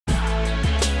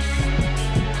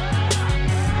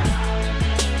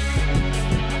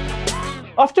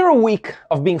After a week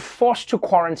of being forced to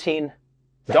quarantine,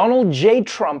 Donald J.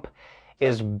 Trump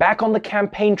is back on the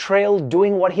campaign trail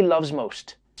doing what he loves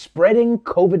most, spreading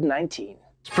COVID-19.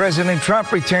 President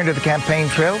Trump returned to the campaign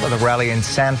trail with a rally in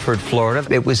Sanford, Florida.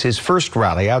 It was his first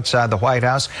rally outside the White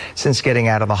House since getting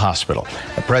out of the hospital.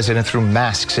 The president threw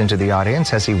masks into the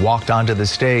audience as he walked onto the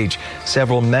stage.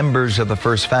 Several members of the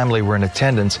first family were in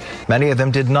attendance. Many of them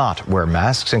did not wear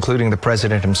masks, including the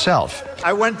president himself.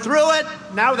 I went through it.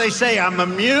 Now they say I'm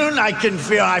immune. I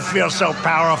feel so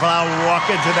powerful. I'll walk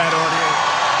into that audience.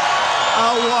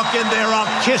 I'll walk in there.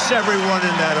 I'll kiss everyone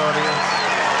in that audience.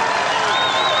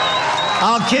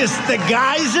 I'll kiss the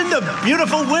guys and the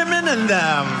beautiful women and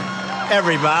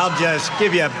everybody. I'll just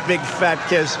give you a big fat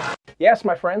kiss. Yes,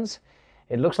 my friends,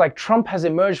 it looks like Trump has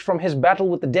emerged from his battle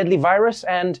with the deadly virus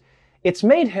and it's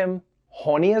made him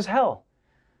horny as hell.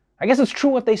 I guess it's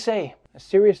true what they say. A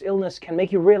serious illness can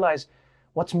make you realize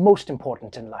what's most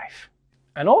important in life.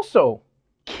 And also,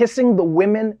 kissing the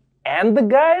women and the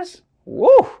guys?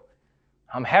 Woo!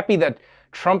 I'm happy that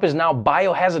Trump is now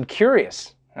biohazard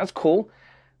curious. That's cool.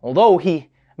 Although he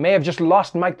may have just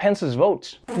lost Mike Pence's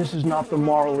votes. This is not the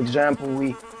moral example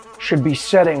we should be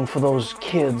setting for those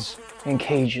kids in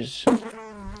cages.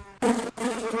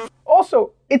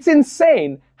 Also, it's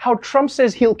insane how Trump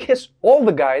says he'll kiss all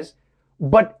the guys,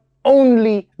 but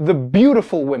only the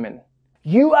beautiful women.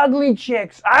 You ugly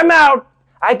chicks, I'm out!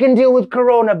 I can deal with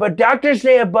corona, but doctors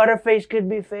say a butterface could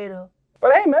be fatal.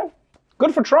 But hey man,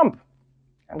 good for Trump.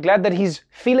 I'm glad that he's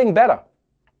feeling better.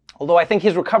 Although I think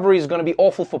his recovery is going to be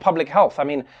awful for public health. I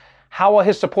mean, how are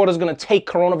his supporters going to take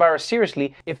coronavirus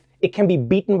seriously if it can be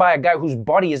beaten by a guy whose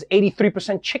body is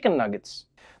 83% chicken nuggets?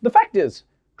 The fact is,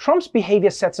 Trump's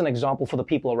behavior sets an example for the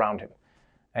people around him.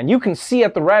 And you can see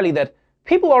at the rally that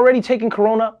people are already taking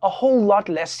corona a whole lot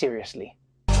less seriously.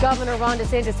 Governor Ron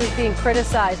DeSantis is being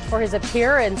criticized for his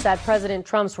appearance at President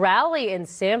Trump's rally in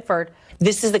Sanford.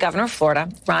 This is the governor of Florida,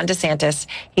 Ron DeSantis.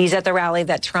 He's at the rally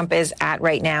that Trump is at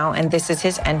right now, and this is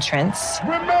his entrance.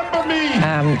 Remember me!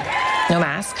 No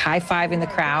mask, high five in the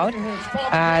crowd,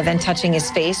 then touching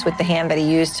his face with the hand that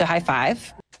he used to high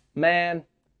five. Man,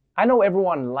 I know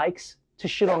everyone likes to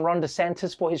shit on Ron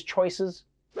DeSantis for his choices,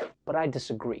 but I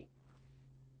disagree.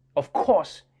 Of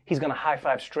course, he's gonna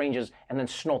high-five strangers and then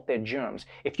snort their germs.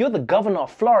 If you're the governor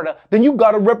of Florida, then you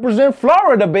gotta represent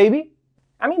Florida, baby.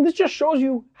 I mean, this just shows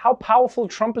you how powerful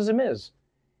Trumpism is.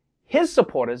 His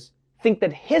supporters think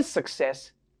that his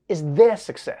success is their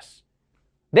success.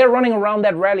 They're running around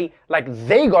that rally like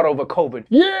they got over COVID.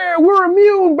 Yeah, we're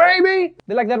immune, baby!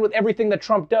 They're like that with everything that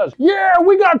Trump does. Yeah,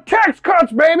 we got tax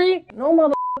cuts, baby! No,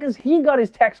 motherfuckers, he got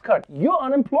his tax cut. You're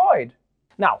unemployed.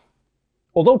 Now,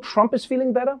 although Trump is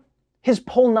feeling better, his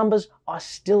poll numbers are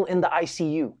still in the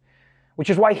ICU,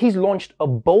 which is why he's launched a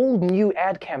bold new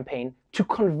ad campaign to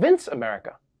convince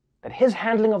America that his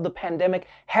handling of the pandemic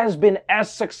has been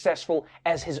as successful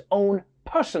as his own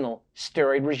personal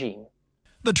steroid regime.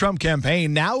 The Trump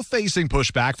campaign now facing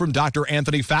pushback from Dr.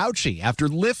 Anthony Fauci after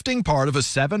lifting part of a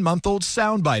 7-month-old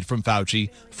soundbite from Fauci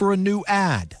for a new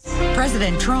ad.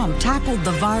 President Trump tackled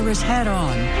the virus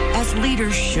head-on, as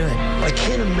leaders should. I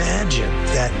can't imagine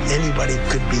that anybody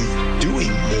could be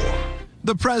doing more.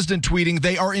 The president tweeting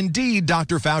they are indeed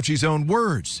Dr. Fauci's own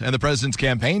words, and the president's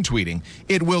campaign tweeting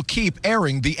it will keep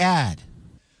airing the ad.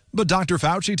 But Dr.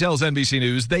 Fauci tells NBC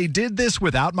News they did this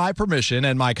without my permission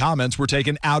and my comments were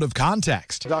taken out of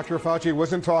context. Dr. Fauci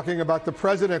wasn't talking about the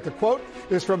president. The quote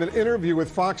is from an interview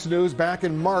with Fox News back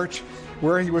in March,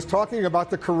 where he was talking about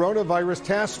the coronavirus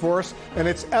task force and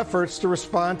its efforts to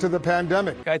respond to the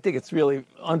pandemic. I think it's really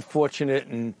unfortunate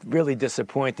and really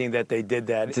disappointing that they did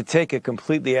that. To take a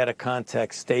completely out of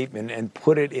context statement and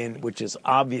put it in, which is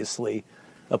obviously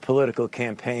a political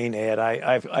campaign ad,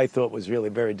 I thought was really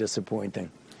very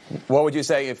disappointing. What would you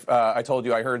say if I told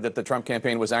you I heard that the Trump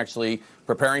campaign was actually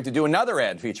preparing to do another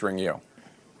ad featuring you?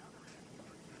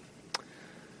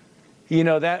 You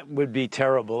know, that would be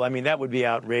terrible. I mean, that would be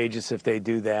outrageous if they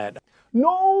do that.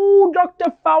 No,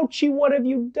 Dr. Fauci, what have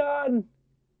you done?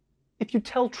 If you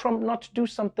tell Trump not to do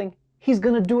something, he's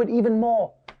going to do it even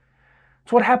more.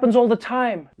 It's what happens all the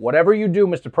time. Whatever you do,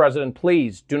 Mr. President,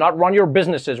 please do not run your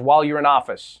businesses while you're in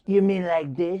office. You mean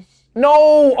like this?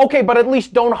 No, okay, but at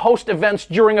least don't host events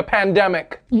during a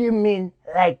pandemic. You mean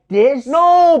like this?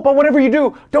 No, but whatever you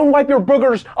do, don't wipe your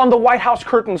boogers on the White House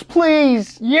curtains,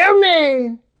 please. You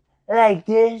mean like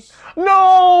this?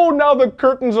 No, now the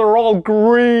curtains are all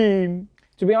green.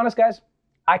 To be honest, guys,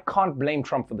 I can't blame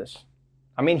Trump for this.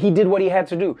 I mean, he did what he had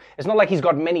to do. It's not like he's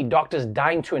got many doctors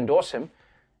dying to endorse him.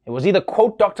 It was either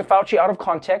quote Dr. Fauci out of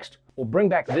context or bring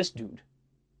back this dude.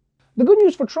 The good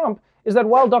news for Trump is that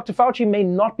while Dr. Fauci may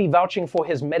not be vouching for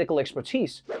his medical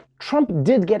expertise, Trump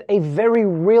did get a very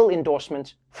real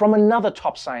endorsement from another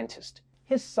top scientist,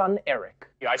 his son Eric.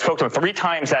 I spoke to him 3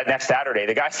 times that next Saturday.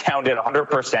 The guy sounded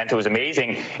 100%. It was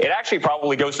amazing. It actually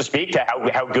probably goes to speak to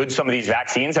how good some of these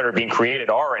vaccines that are being created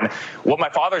are. And what my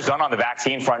father's done on the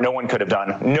vaccine front, no one could have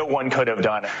done. No one could have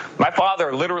done. My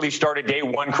father literally started day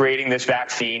one creating this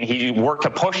vaccine. He worked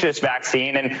to push this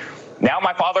vaccine, and now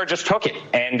my father just took it.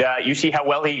 And you see how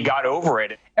well he got over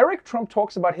it. Eric Trump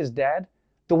talks about his dad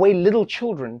the way little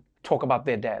children talk about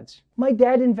their dads. My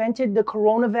dad invented the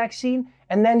corona vaccine,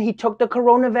 and then he took the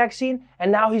corona vaccine,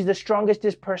 and now he's the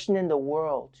strongest person in the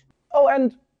world. Oh,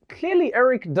 and clearly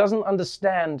Eric doesn't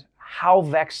understand how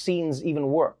vaccines even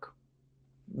work.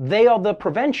 They are the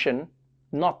prevention,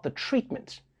 not the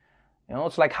treatment. You know,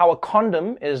 it's like how a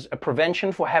condom is a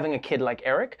prevention for having a kid like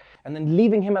Eric, and then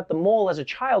leaving him at the mall as a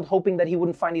child hoping that he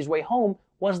wouldn't find his way home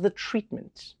was the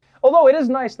treatment. Although it is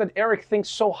nice that Eric thinks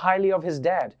so highly of his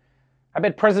dad. I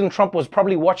bet President Trump was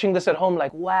probably watching this at home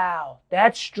like, wow,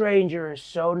 that stranger is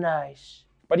so nice.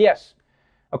 But yes,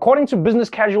 according to business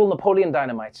casual Napoleon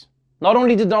Dynamite, not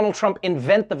only did Donald Trump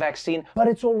invent the vaccine, but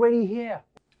it's already here.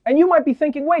 And you might be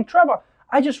thinking, wait, Trevor,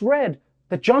 I just read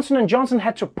that Johnson & Johnson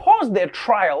had to pause their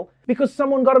trial because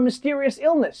someone got a mysterious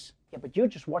illness. Yeah, but you're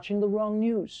just watching the wrong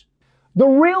news. The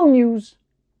real news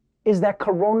is that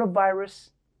coronavirus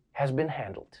has been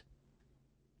handled.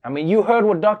 I mean, you heard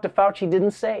what Dr. Fauci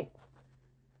didn't say.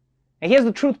 And here's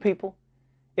the truth, people.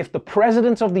 If the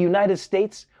President of the United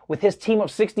States, with his team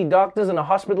of 60 doctors and a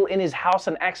hospital in his house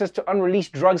and access to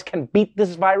unreleased drugs can beat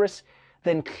this virus,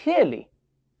 then clearly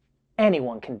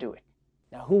anyone can do it.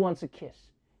 Now, who wants a kiss?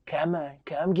 Come on,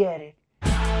 come get it.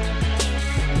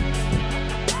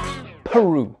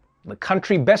 Peru, the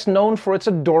country best known for its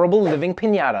adorable living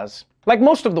piñatas. Like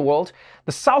most of the world,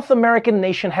 the South American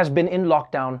nation has been in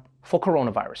lockdown for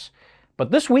coronavirus. But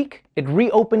this week, it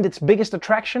reopened its biggest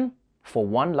attraction for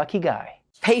one lucky guy.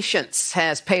 Patience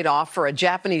has paid off for a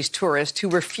Japanese tourist who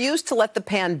refused to let the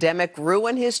pandemic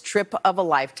ruin his trip of a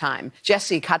lifetime.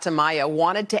 Jesse Katamaya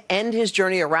wanted to end his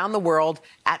journey around the world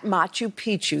at Machu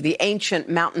Picchu, the ancient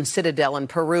mountain citadel in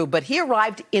Peru. But he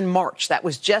arrived in March. That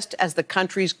was just as the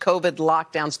country's COVID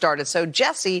lockdown started. So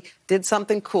Jesse did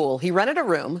something cool. He rented a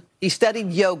room. He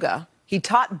studied yoga. He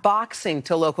taught boxing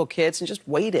to local kids and just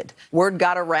waited. Word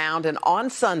got around, and on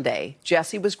Sunday,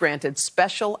 Jesse was granted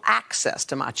special access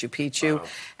to Machu Picchu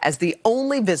as the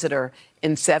only visitor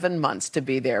in 7 months to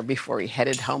be there before he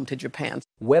headed home to Japan.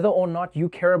 Whether or not you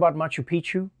care about Machu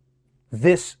Picchu,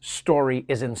 this story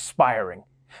is inspiring.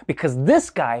 Because this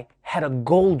guy had a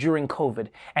goal during COVID,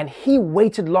 and he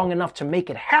waited long enough to make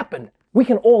it happen. We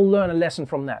can all learn a lesson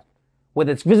from that.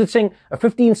 Whether it's visiting a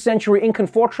 15th century Incan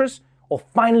fortress, or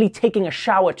finally taking a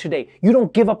shower today. You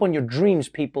don't give up on your dreams,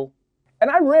 people. And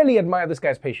I really admire this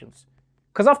guy's patience.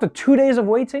 Because after 2 days of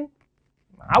waiting,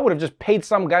 I would have just paid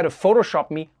some guy to Photoshop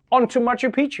me onto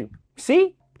Machu Picchu.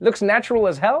 See? Looks natural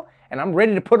as hell, and I'm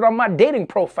ready to put it on my dating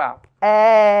profile.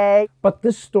 Hey! But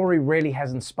this story really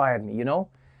has inspired me, you know?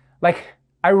 Like,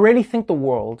 I really think the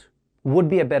world would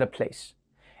be a better place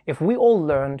if we all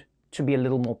learned to be a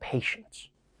little more patient.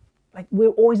 Like, we're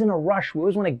always in a rush. We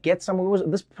always want to get somewhere.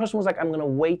 This person was like, I'm going to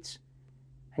wait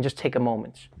and just take a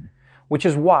moment. Which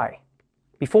is why,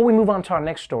 before we move on to our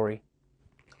next story,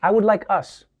 I would like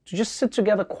us to just sit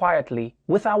together quietly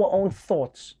with our own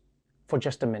thoughts for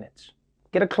just a minute.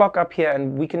 Get a clock up here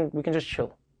and we can just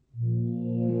chill.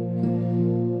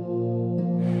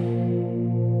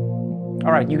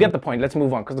 All right, you get the point. Let's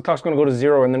move on, because the clock's going to go to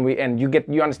 0 and then we end. You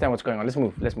understand what's going on.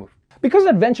 Let's move. Because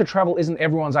adventure travel isn't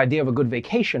everyone's idea of a good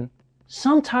vacation,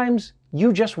 sometimes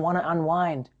you just want to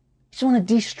unwind. You just want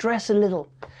to de-stress a little.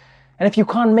 And if you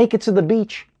can't make it to the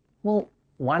beach, well,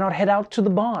 why not head out to the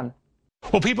barn?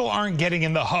 Well, people aren't getting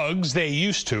in the hugs they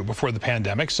used to before the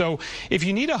pandemic. So if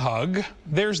you need a hug,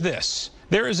 there's this.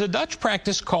 There is a Dutch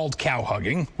practice called cow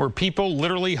hugging, where people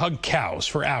literally hug cows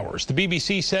for hours. The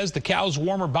BBC says the cow's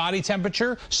warmer body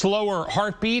temperature, slower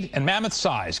heartbeat, and mammoth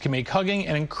size can make hugging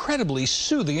an incredibly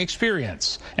soothing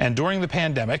experience. And during the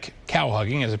pandemic, cow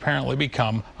hugging has apparently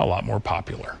become a lot more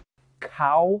popular.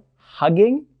 Cow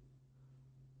hugging?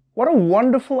 What a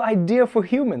wonderful idea for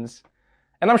humans.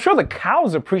 And I'm sure the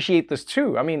cows appreciate this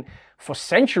too. I mean, for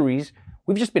centuries,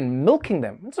 we've just been milking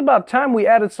them. It's about time we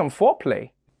added some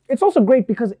foreplay. It's also great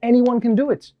because anyone can do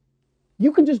it.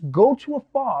 You can just go to a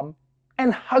farm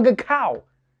and hug a cow.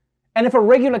 And if a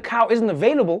regular cow isn't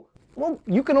available, well,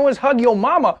 you can always hug your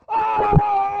mama.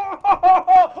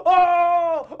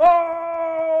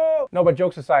 No, but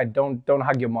jokes aside, don't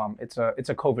hug your mom. It's a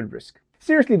COVID risk.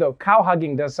 Seriously though, cow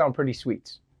hugging does sound pretty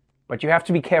sweet. But you have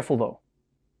to be careful though.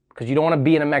 Because you don't want to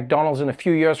be in a McDonald's in a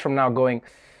few years from now going,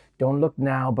 don't look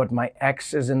now, but my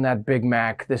ex is in that Big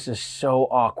Mac. This is so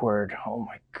awkward. Oh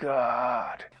my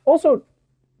God. Also,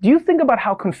 do you think about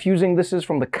how confusing this is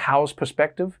from the cow's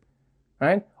perspective?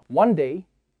 Right? One day,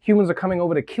 humans are coming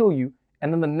over to kill you,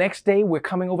 and then the next day, we're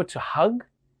coming over to hug?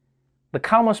 The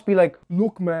cow must be like,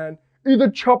 look, man, either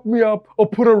chop me up or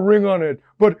put a ring on it,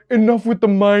 but enough with the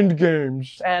mind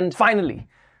games. And finally,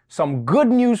 some good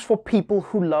news for people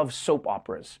who love soap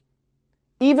operas.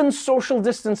 Even social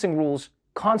distancing rules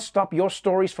can't stop your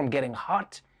stories from getting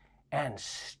hot and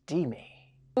steamy.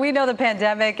 We know the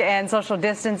pandemic and social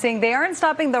distancing, they aren't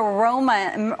stopping the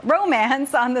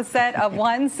romance on the set of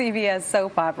one CBS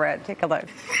soap opera. Take a look.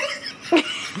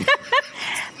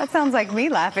 That sounds like me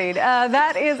laughing.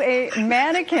 That is a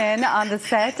mannequin on the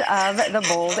set of The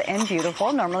Bold and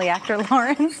Beautiful. Normally, actor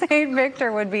Lawrence St.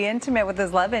 Victor would be intimate with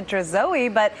his love interest, Zoe,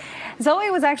 but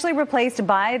Zoe was actually replaced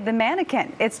by the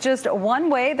mannequin. It's just one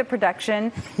way the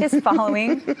production is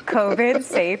following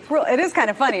COVID-safe rules. It is kind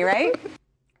of funny, right?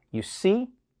 You see,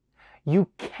 you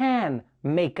can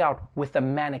make out with a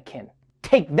mannequin.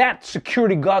 Take that,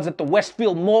 security guards at the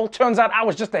Westfield Mall. Turns out I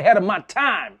was just ahead of my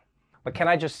time. But can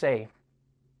I just say,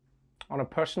 on a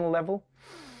personal level,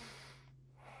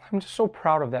 I'm just so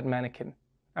proud of that mannequin.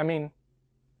 I mean,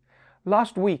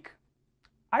 last week,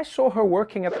 I saw her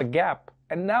working at the Gap,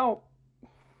 and now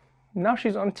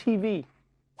she's on TV.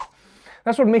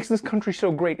 That's what makes this country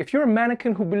so great. If you're a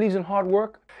mannequin who believes in hard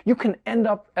work, you can end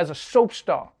up as a soap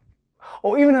star,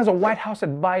 or even as a White House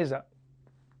advisor.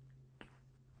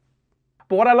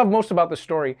 But what I love most about this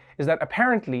story is that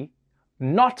apparently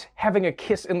not having a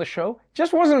kiss in the show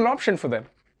just wasn't an option for them.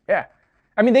 Yeah.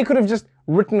 I mean, they could have just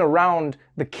written around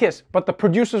the kiss, but the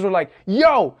producers were like,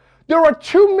 yo, there are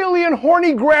 2 million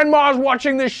horny grandmas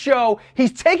watching this show.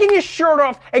 He's taking his shirt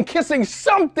off and kissing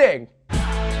something.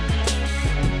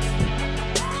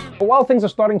 But while things are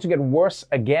starting to get worse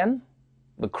again,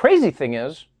 the crazy thing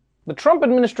is, the Trump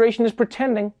administration is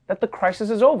pretending that the crisis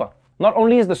is over. Not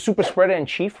only is the super spreader in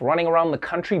chief running around the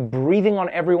country breathing on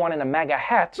everyone in a MAGA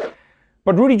hat,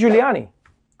 but Rudy Giuliani,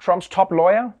 Trump's top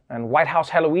lawyer and White House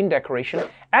Halloween decoration,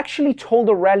 actually told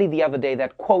a rally the other day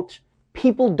that, quote,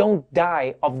 people don't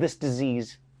die of this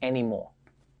disease anymore.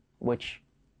 Which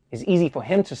is easy for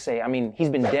him to say. I mean, he's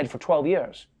been dead for 12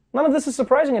 years. None of this is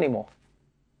surprising anymore.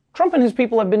 Trump and his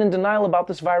people have been in denial about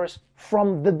this virus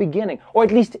from the beginning, or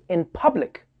at least in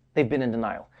public, they've been in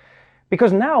denial.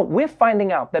 Because now we're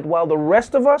finding out that while the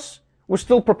rest of us were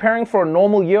still preparing for a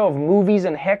normal year of movies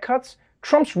and haircuts,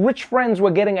 Trump's rich friends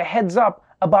were getting a heads up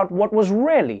about what was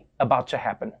really about to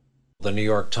happen. The New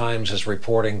York Times is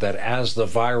reporting that as the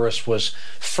virus was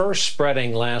first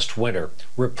spreading last winter,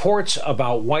 reports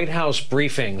about White House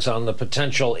briefings on the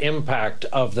potential impact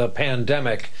of the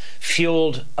pandemic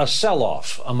fueled a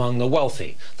sell-off among the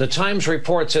wealthy. The Times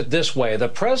reports it this way: the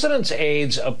president's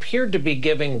aides appeared to be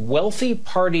giving wealthy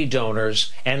party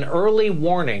donors an early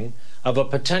warning of a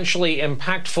potentially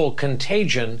impactful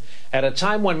contagion at a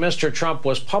time when Mr. Trump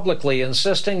was publicly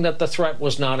insisting that the threat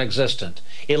was non-existent.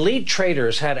 Elite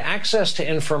traders had access to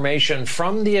information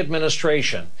from the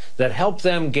administration that helped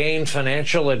them gain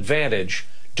financial advantage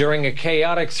during a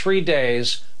chaotic 3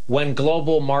 days when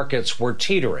global markets were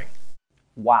teetering.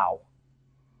 Wow.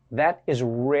 That is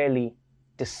really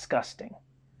disgusting.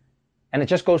 And it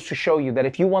just goes to show you that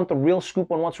if you want the real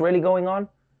scoop on what's really going on,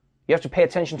 you have to pay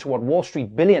attention to what Wall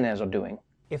Street billionaires are doing.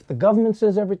 If the government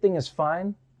says everything is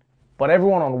fine, but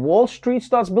everyone on Wall Street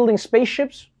starts building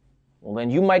spaceships, well, then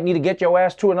you might need to get your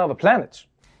ass to another planet.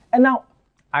 And now,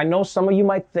 I know some of you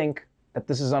might think that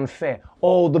this is unfair.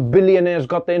 Oh, the billionaires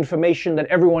got the information that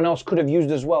everyone else could have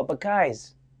used as well. But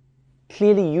guys,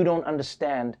 clearly you don't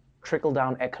understand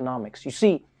trickle-down economics. You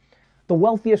see, the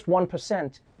wealthiest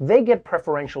 1%, they get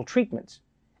preferential treatments.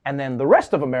 And then the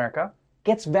rest of America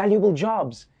gets valuable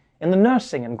jobs in the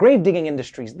nursing and grave digging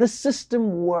industries. The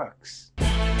system works.